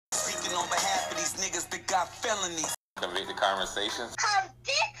on behalf of these niggas that got felonies. Convicted Conversations.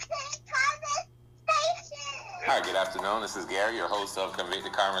 Convicted Conversations. Hi, good afternoon. This is Gary, your host of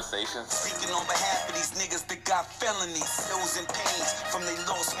Convicted Conversations. Speaking on behalf of these niggas that got felonies, those in pains from their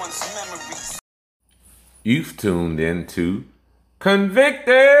lost ones' memories. You've tuned into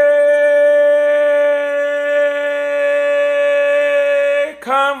Convicted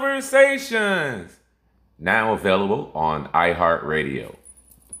Conversations, now available on iHeartRadio.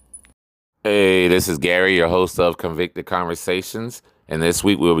 Hey, this is Gary, your host of Convicted Conversations, and this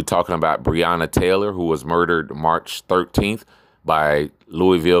week we'll be talking about Breonna Taylor, who was murdered March 13th by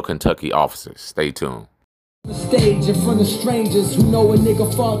Louisville, Kentucky officers. Stay tuned. The stage in front of strangers who know a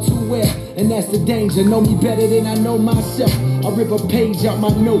nigga far too well, and that's the danger. Know me better than I know myself. I rip a page out my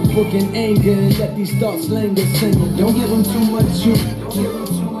notebook in anger and let these thoughts linger, singing. Don't give them too much you.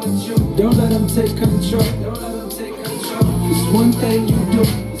 Don't let them take control. It's one thing you do.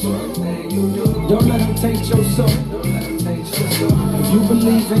 Don't let them take your soul. If you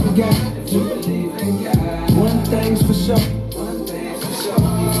believe in God, one thing's for sure.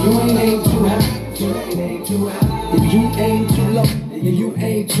 You ain't aim too high. If you aim too low, if you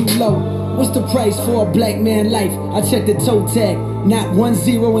aim too low. What's the price for a black man life? I check the toe tag, not 1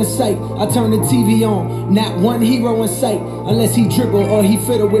 0 in sight. I turn the TV on, not one hero in sight. Unless he dribble or he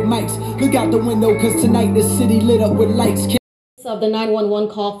fiddle with mics. Look out the window, cause tonight the city lit up with lights. Of the 911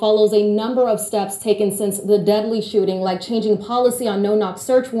 call follows a number of steps taken since the deadly shooting, like changing policy on no-knock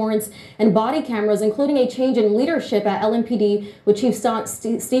search warrants and body cameras, including a change in leadership at LMPD with Chief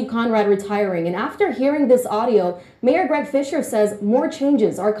Steve Conrad retiring. And after hearing this audio, Mayor Greg Fisher says more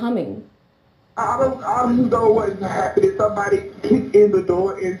changes are coming. I don't know what's happening. Somebody kicked in the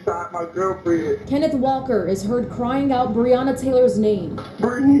door inside my girlfriend. Kenneth Walker is heard crying out Breonna Taylor's name.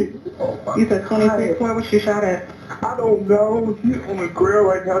 Breathe. You said 26. Where was she shot at? I don't know. She's on the ground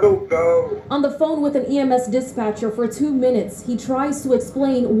right now. I don't know. On the phone with an EMS dispatcher for 2 minutes, he tries to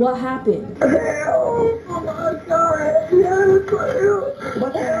explain what happened. Help! Oh my God! Yes, help!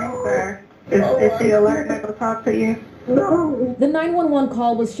 What's your name, sir? Is she alert to talk to you? No. The 911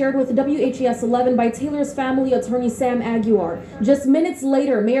 call was shared with WHES 11 by Taylor's family attorney Sam Aguiar. Just minutes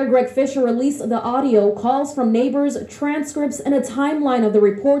later, Mayor Greg Fisher released the audio, calls from neighbors, transcripts, and a timeline of the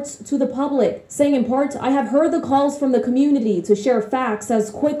reports to the public, saying in part, "I have heard the calls from the community to share facts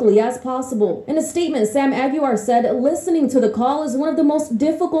as quickly as possible." In a statement, Sam Aguiar said, "Listening to the call is one of the most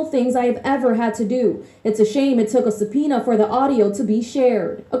difficult things I have ever had to do. It's a shame it took a subpoena for the audio to be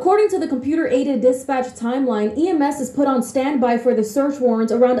shared." According to the computer-aided dispatch timeline, EMS is put on standby for the search warrant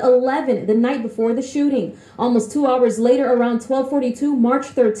around 11 the night before the shooting. Almost 2 hours later, around 12:42 March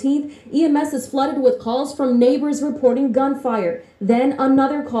 13th, EMS is flooded with calls from neighbors reporting gunfire. Then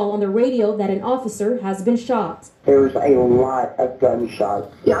another call on the radio that an officer has been shot. There's a lot of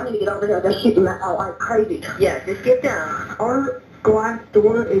gunshots. Y'all need to get over here. They're shooting out like crazy. Yeah, just get down. Our glass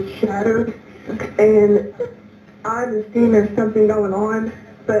door is shattered, and I understand there's something going on.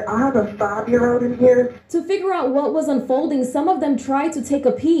 But I have a 5-year-old in here. To figure out what was unfolding, some of them tried to take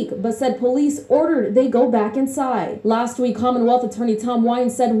a peek, but said police ordered they go back inside. Last week, Commonwealth Attorney Tom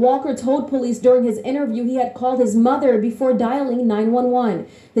Wine said Walker told police during his interview he had called his mother before dialing 911.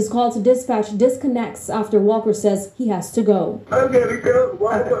 His call to dispatch disconnects after Walker says he has to go. I gotta go.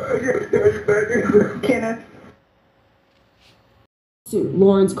 I gotta tell you back. Kenneth.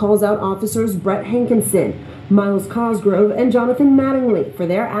 Lawrence calls out officers Brett Hankinson, Miles Cosgrove, and Jonathan Mattingly for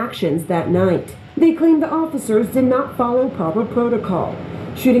their actions that night. They claim the officers did not follow proper protocol,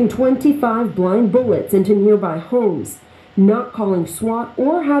 shooting 25 blind bullets into nearby homes, not calling SWAT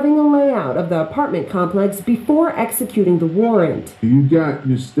or having a layout of the apartment complex before executing the warrant. You got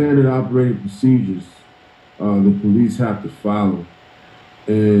your standard operating procedures the police have to follow,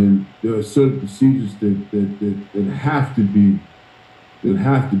 and there are certain procedures that have to be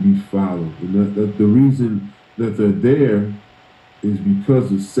followed. And the reason that they're there is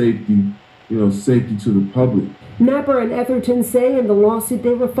because of safety, safety to the public. Napper and Etherton say in the lawsuit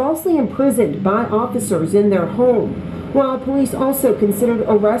they were falsely imprisoned by officers in their home, while police also considered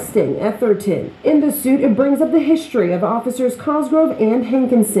arresting Etherton. In the suit, it brings up the history of officers Cosgrove and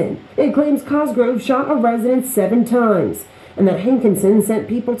Hankinson. It claims Cosgrove shot a resident 7 times, and that Hankinson sent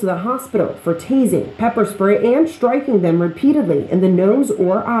people to the hospital for tasing, pepper spray, and striking them repeatedly in the nose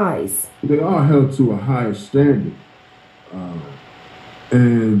or eyes. They are held to a higher standard,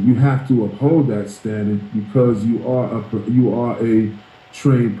 and you have to uphold that standard because you are a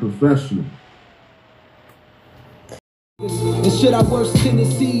trained professional. And should our worst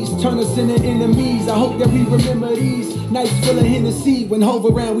tendencies turn us into enemies? I hope that we remember these nights full of Hennessy. When Hove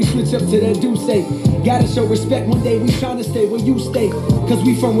around, we switch up to that Douce. Gotta show respect one day, we tryna stay where you stay. Cause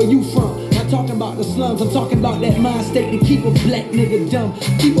we from where you from. Not talking about the slums, I'm talking about that mind state to keep a black nigga dumb.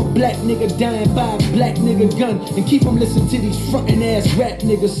 Keep a black nigga dying by a black nigga gun. And keep them listening to these frontin' ass rap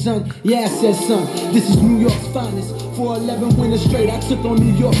niggas, son. Yeah, I said son, this is New York's finest. For 11 winters straight, I took on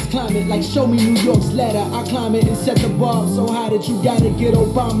New York's climate. Like show me New York's ladder, I climb it and set the bar so high that you gotta get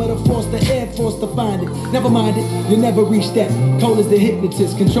Obama to force the Air Force to find it. Never mind it, you'll never reach that. Cole is the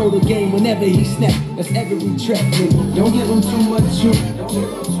hypnotist, control the game whenever he snap. That's every track, nigga. Don't give him too much you.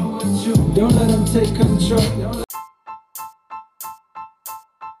 Don't let him take control.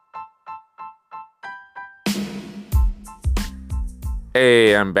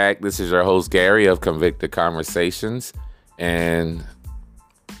 Hey, I'm back. This is your host, Gary of Convicted Conversations. And,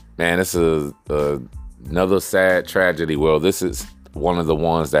 man, this is another sad tragedy. Well, this is one of the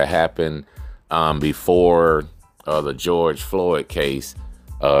ones that happened before the George Floyd case.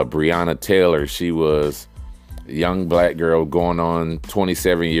 Breonna Taylor, she was a young black girl going on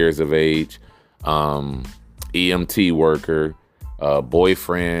 27 years of age, EMT worker,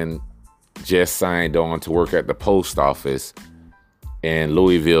 boyfriend just signed on to work at the post office in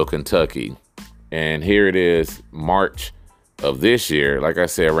Louisville, Kentucky. And here it is, March of this year, like I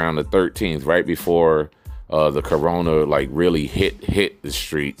said, around the 13th, right before the corona really hit the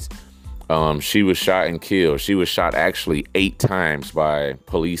streets. She was shot and killed. She was shot actually 8 times by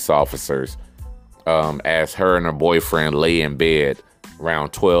police officers as her and her boyfriend lay in bed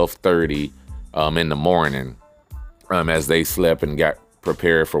around 12:30 in the morning as they slept and got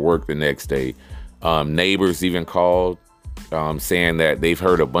prepared for work the next day. Neighbors even called saying that they've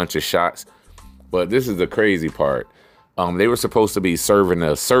heard a bunch of shots. But this is the crazy part. They were supposed to be serving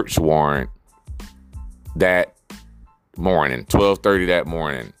a search warrant that morning, 12:30 that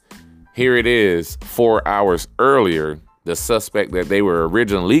morning. Here it is, 4 hours earlier, the suspect that they were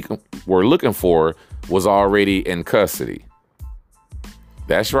originally looking for was already in custody.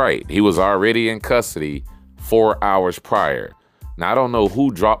 That's right. He was already in custody 4 hours prior. Now, I don't know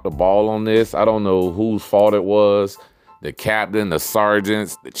who dropped the ball on this. I don't know whose fault it was. The captain, the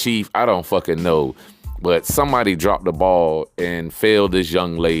sergeants, the chief, I don't fucking know. But somebody dropped the ball and failed this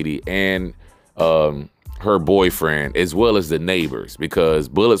young lady and her boyfriend, as well as the neighbors, because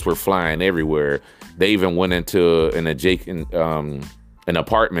bullets were flying everywhere. They even went into an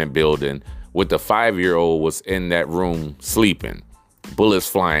apartment building with the 5-year-old was in that room sleeping. Bullets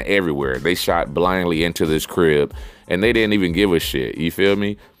flying everywhere. They shot blindly into this crib and they didn't even give a shit. You feel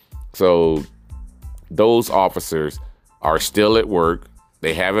me? So those officers are still at work.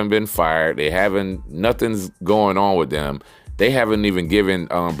 They haven't been fired. Nothing's going on with them. They haven't even given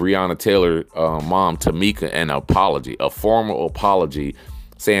Breonna Taylor, mom, Tamika, an apology, a formal apology,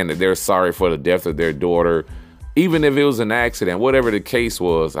 saying that they're sorry for the death of their daughter. Even if it was an accident, whatever the case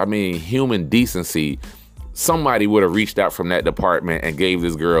was, I mean, human decency, somebody would have reached out from that department and gave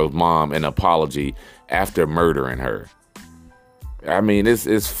this girl's mom an apology after murdering her. I mean,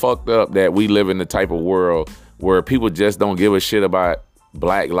 it's fucked up that we live in the type of world where people just don't give a shit about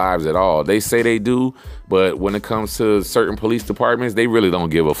black lives at all. They say they do, but when it comes to certain police departments, they really don't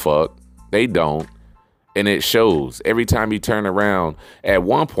give a fuck. They don't. And it shows every time you turn around. At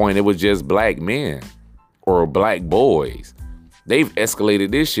one point, it was just black men or black boys. They've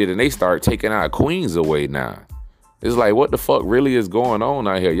escalated this shit and they start taking our queens away now. It's like, what the fuck really is going on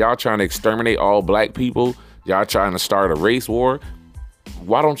out here? Y'all trying to exterminate all black people? Y'all trying to start a race war?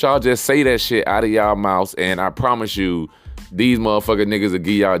 Why don't y'all just say that shit out of y'all mouths? And I promise you, these motherfucking niggas will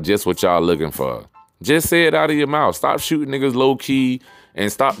give y'all just what y'all looking for. Just say it out of your mouth. Stop shooting niggas low key and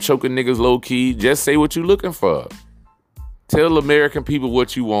stop choking niggas low key. Just say what you looking for. Tell American people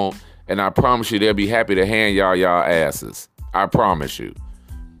what you want, and I promise you they'll be happy to hand y'all asses. I promise you.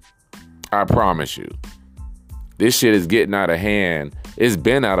 I promise you. This shit is getting out of hand. It's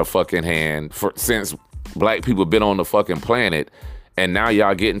been out of fucking hand since black people been on the fucking planet. And now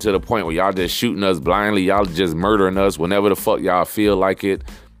y'all getting to the point where y'all just shooting us blindly. Y'all just murdering us whenever the fuck y'all feel like it.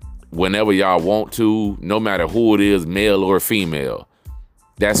 Whenever y'all want to, no matter who it is, male or female.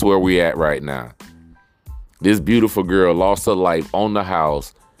 That's where we at right now. This beautiful girl lost her life on the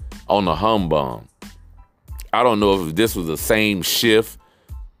house, on the humbum. I don't know if this was the same shift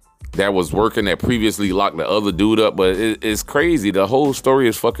that was working that previously locked the other dude up, but it's crazy. The whole story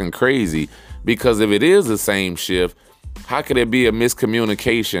is fucking crazy, because if it is the same shift, how could there be a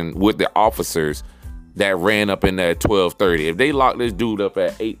miscommunication with the officers that ran up in there at 12:30? If they locked this dude up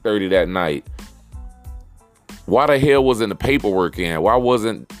at 8:30 that night, why the hell wasn't the paperwork in? Why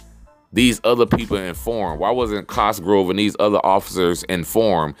wasn't these other people informed? Why wasn't Cosgrove and these other officers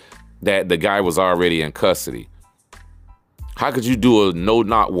informed that the guy was already in custody? How could you do a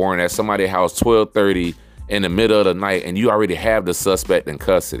no-knock warrant at somebody's house 12:30 in the middle of the night and you already have the suspect in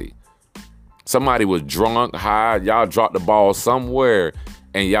custody? Somebody was drunk, high, y'all dropped the ball somewhere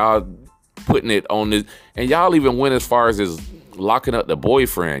and y'all putting it on this, and y'all even went as far as locking up the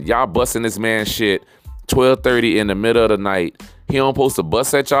boyfriend. Y'all busting this man shit 12:30 in the middle of the night. He don't supposed to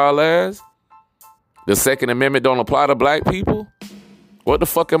bust at y'all ass? The Second Amendment don't apply to black people? What the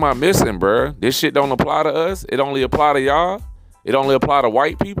fuck am I missing, bruh? This shit don't apply to us? It only apply to y'all? It only apply to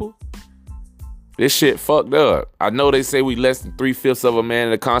white people? This shit fucked up. I know they say we less than 3/5 of a man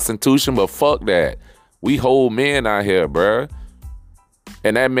in the Constitution, but fuck that. We whole men out here, bruh.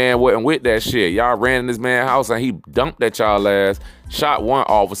 And that man wasn't with that shit. Y'all ran in this man's house and he dumped at y'all ass, shot one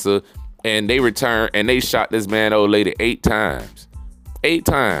officer, and they returned and they shot this man, old lady, 8 times. 8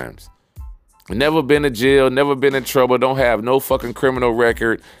 times. Never been to jail, never been in trouble, don't have no fucking criminal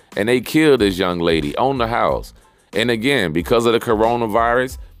record, and they killed this young lady on the house. And again, because of the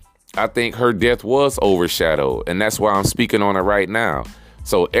coronavirus, I think her death was overshadowed, and that's why I'm speaking on it right now,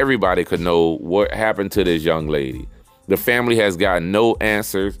 so everybody could know what happened to this young lady. The family has gotten no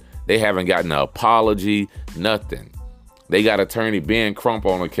answers. They haven't gotten an apology, nothing. They got attorney Ben Crump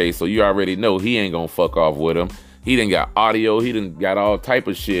on the case, so you already know he ain't gonna fuck off with him. He done got audio, he done got all type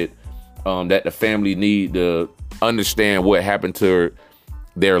of shit that the family need to understand what happened to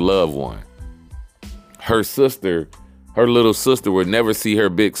their loved one. Her sister, her little sister, would never see her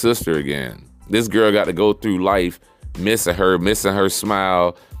big sister again. This girl got to go through life missing her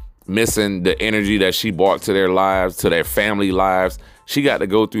smile, missing the energy that she brought to their lives, to their family lives. She got to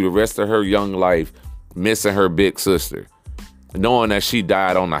go through the rest of her young life missing her big sister, knowing that she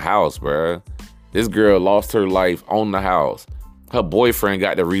died on the house, bruh. This girl lost her life on the house. Her boyfriend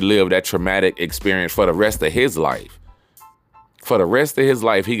got to relive that traumatic experience for the rest of his life. For the rest of his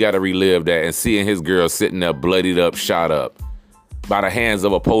life, he got to relive that, and seeing his girl sitting there bloodied up, shot up by the hands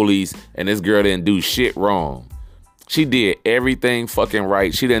of a police, and this girl didn't do shit wrong. She did everything fucking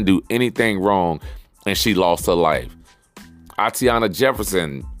right. She didn't do anything wrong, and she lost her life. Atiana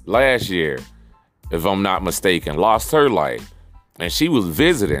Jefferson, last year, if I'm not mistaken, lost her life. And she was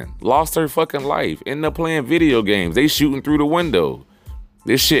visiting, lost her fucking life, ended up playing video games. They shooting through the window.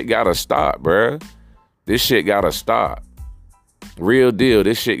 This shit gotta stop, bruh. This shit gotta stop. Real deal,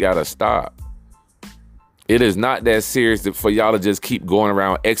 this shit gotta stop. It is not that serious for y'all to just keep going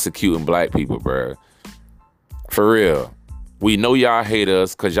around executing black people, bruh. For real. We know y'all hate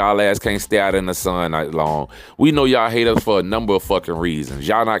us because y'all ass can't stay out in the sun that long. We know y'all hate us for a number of fucking reasons.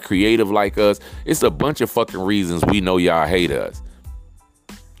 Y'all not creative like us. It's a bunch of fucking reasons we know y'all hate us.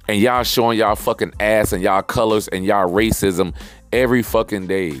 And y'all showing y'all fucking ass and y'all colors and y'all racism every fucking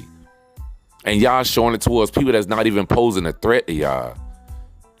day. And y'all showing it towards people that's not even posing a threat to y'all.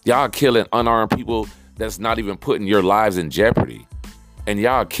 Y'all killing unarmed people that's not even putting your lives in jeopardy. And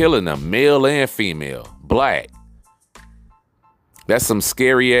y'all killing them, male and female, black. That's some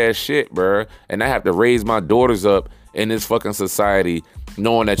scary ass shit, bruh. And I have to raise my daughters up in this fucking society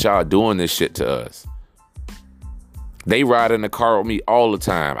knowing that y'all doing this shit to us. They ride in the car with me all the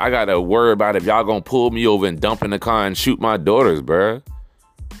time. I got to worry about if y'all gonna pull me over and dump in the car and shoot my daughters, bruh.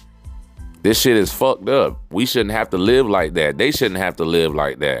 This shit is fucked up. We shouldn't have to live like that. They shouldn't have to live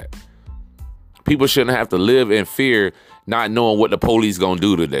like that. People shouldn't have to live in fear, not knowing what the police gonna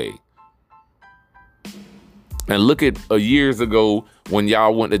do today. And look at years ago when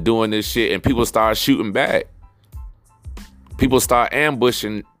y'all went to doing this shit and people started shooting back. People start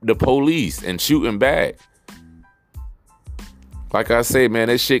ambushing the police and shooting back. Like I say, man,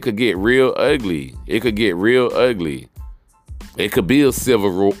 this shit could get real ugly. It could get real ugly. It could be a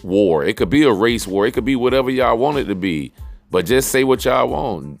civil war. It could be a race war. It could be whatever y'all want it to be. But just say what y'all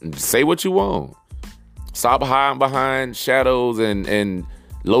want. Say what you want. Stop hiding behind shadows and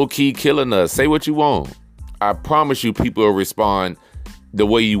low-key killing us. Say what you want. I promise you people will respond the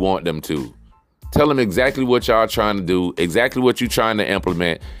way you want them to. Tell them exactly what y'all trying to do, exactly what you're trying to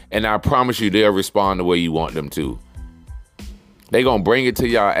implement, and I promise you they'll respond the way you want them to. They gonna bring it to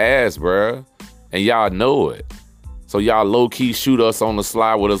y'all ass, bruh, and y'all know it. So y'all low-key shoot us on the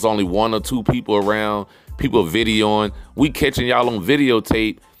slide where there's only 1 or 2 people around, people videoing. We catching y'all on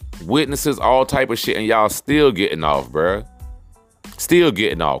videotape, witnesses, all type of shit, and y'all still getting off, bruh. Still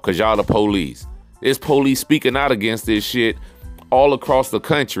getting off, because y'all the police. There's police speaking out against this shit all across the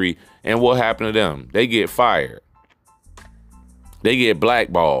country, and what happened to them? They get fired. They get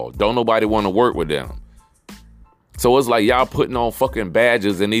blackballed. Don't nobody want to work with them. So it's like y'all putting on fucking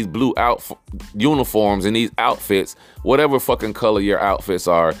badges and these blue uniforms and these outfits, whatever fucking color your outfits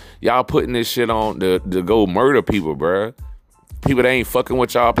are. Y'all putting this shit on to go murder people, bruh. People that ain't fucking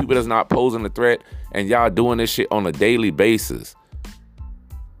with y'all, people that's not posing a threat, and y'all doing this shit on a daily basis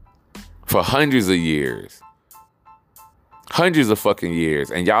for hundreds of years. Hundreds of fucking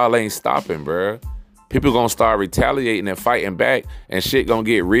years, and y'all ain't stopping, bruh. People gonna start retaliating and fighting back, and shit gonna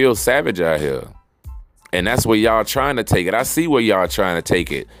get real savage out here. And that's where y'all trying to take it. I see where y'all trying to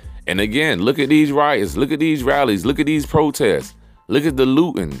take it. And again, look at these riots. Look at these rallies. Look at these protests. Look at the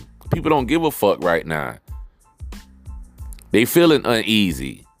looting. People don't give a fuck right now. They feeling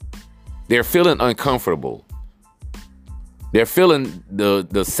uneasy. They're feeling uncomfortable. They're feeling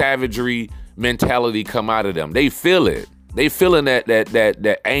the savagery mentality come out of them. They feel it. They feeling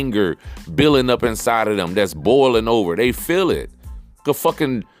that anger building up inside of them that's boiling over. They feel it. Could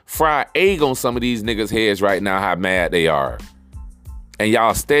fucking fry egg on some of these niggas' heads right now how mad they are. And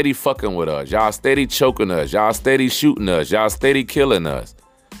y'all steady fucking with us. Y'all steady choking us. Y'all steady shooting us. Y'all steady killing us.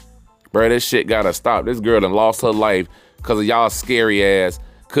 Bro, this shit gotta stop. This girl done lost her life because of y'all scary ass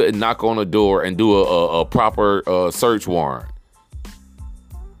couldn't knock on the door and do a proper search warrant.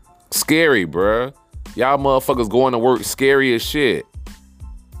 Scary, bruh. Y'all motherfuckers going to work scary as shit.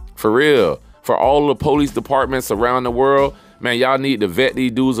 For real. For all the police departments around the world, man, y'all need to vet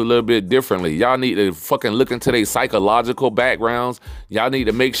these dudes a little bit differently. Y'all need to fucking look into their psychological backgrounds. Y'all need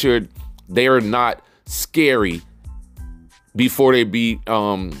to make sure they're not scary before they're being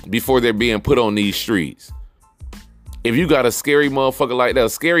put on these streets. If you got a scary motherfucker like that, a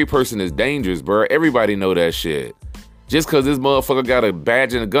scary person is dangerous, bro. Everybody know that shit. Just because this motherfucker got a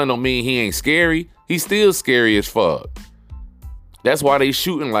badge and a gun don't mean he ain't scary. He's still scary as fuck. That's why they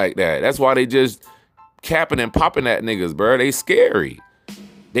shooting like that. That's why they just capping and popping at niggas, bro. They scary.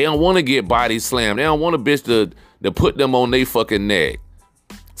 They don't want to get body slammed. They don't want a bitch to put them on their fucking neck.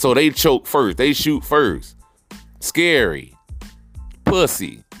 So they choke first. They shoot first. Scary.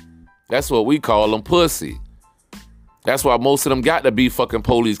 Pussy. That's what we call them, pussy. That's why most of them got to be fucking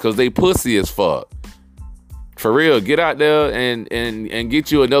police, because they pussy as fuck. For real, get out there and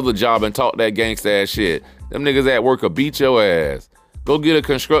get you another job and talk that gangsta ass shit. Them niggas at work will beat your ass. Go get a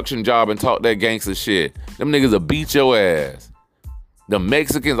construction job and talk that gangsta shit. Them niggas will beat your ass. The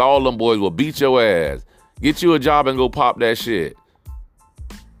Mexicans, all them boys will beat your ass. Get you a job and go pop that shit.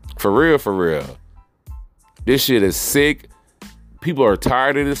 For real, for real. This shit is sick. People are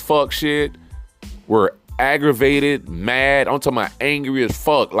tired of this fuck shit. We're aggravated, mad. I'm talking about angry as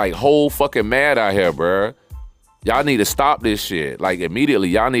fuck. Like whole fucking mad out here, bruh. Y'all need to stop this shit. Like immediately,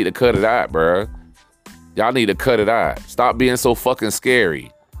 y'all need to cut it out, bruh. Y'all need to cut it out. Stop being so fucking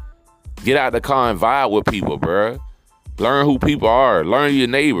scary. Get out the car and vibe with people, bruh. Learn who people are. Learn your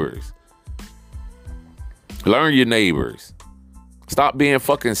neighbors. Learn your neighbors. Stop being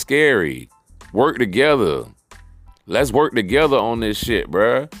fucking scary. Work together. Let's work together on this shit,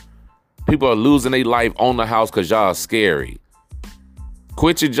 bruh. People are losing their life on the house because y'all scary.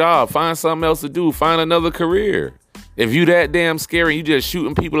 Quit your job. Find something else to do. Find another career. If you that damn scary, you just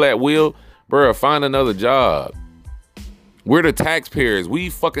shooting people at will, bruh, find another job. We're the taxpayers. We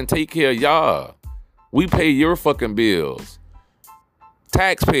fucking take care of y'all. We pay your fucking bills.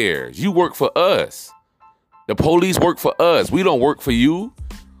 Taxpayers, you work for us. The police work for us. We don't work for you.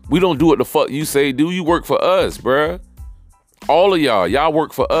 We don't do what the fuck you say do. You work for us, bruh. All of y'all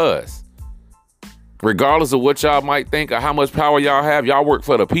work for us. Regardless of what y'all might think or how much power y'all have, y'all work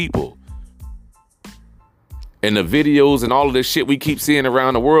for the people. And the videos and all of this shit we keep seeing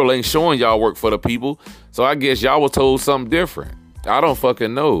around the world ain't showing y'all work for the people. So I guess y'all was told something different. I don't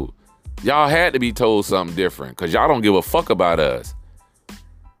fucking know. Y'all had to be told something different because y'all don't give a fuck about us.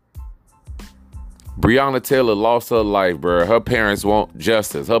 Breonna Taylor lost her life, bruh. Her parents want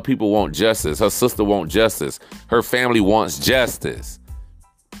justice. Her people want justice. Her sister wants justice. Her family wants justice.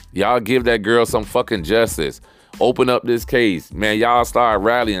 Y'all give that girl some fucking justice. Open up this case. Man, y'all start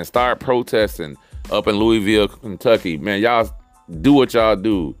rallying, start protesting up in Louisville, Kentucky. Man, y'all do what y'all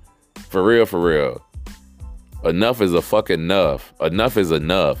do. For real, for real. Enough is a fucking enough. Enough is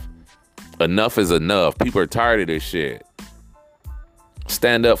enough. Enough is enough. People are tired of this shit.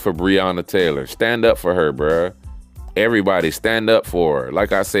 Stand up for Breonna Taylor. Stand up for her, bruh. Everybody stand up for her.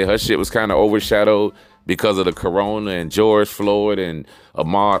 Like I said, her shit was kind of overshadowed because of the corona and George Floyd and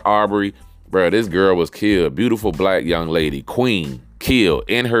Ahmaud Arbery. Bruh, this girl was killed. Beautiful black young lady. Queen. Killed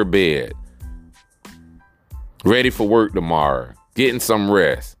in her bed. Ready for work tomorrow. Getting some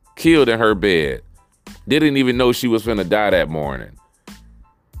rest. Killed in her bed. Didn't even know she was finna die that morning.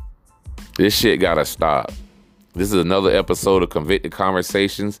 This shit gotta stop. This is another episode of Convicted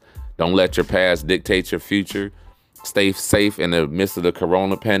Conversations. Don't let your past dictate your future. Stay safe in the midst of the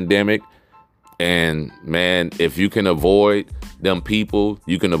corona pandemic. And man, if you can avoid them people,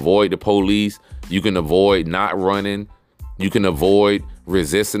 you can avoid the police, you can avoid not running, you can avoid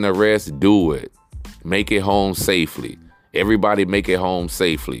resisting arrest, do it. Make it home safely. Everybody make it home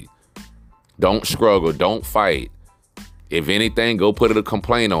safely. Don't struggle, don't fight. If anything, go put a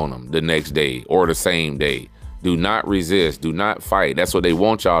complaint on them the next day or the same day. Do not resist, do not fight. That's what they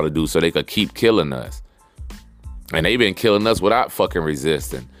want y'all to do so they could keep killing us. And they've been killing us without fucking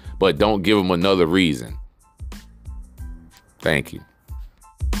resisting. But don't give them another reason. Thank you.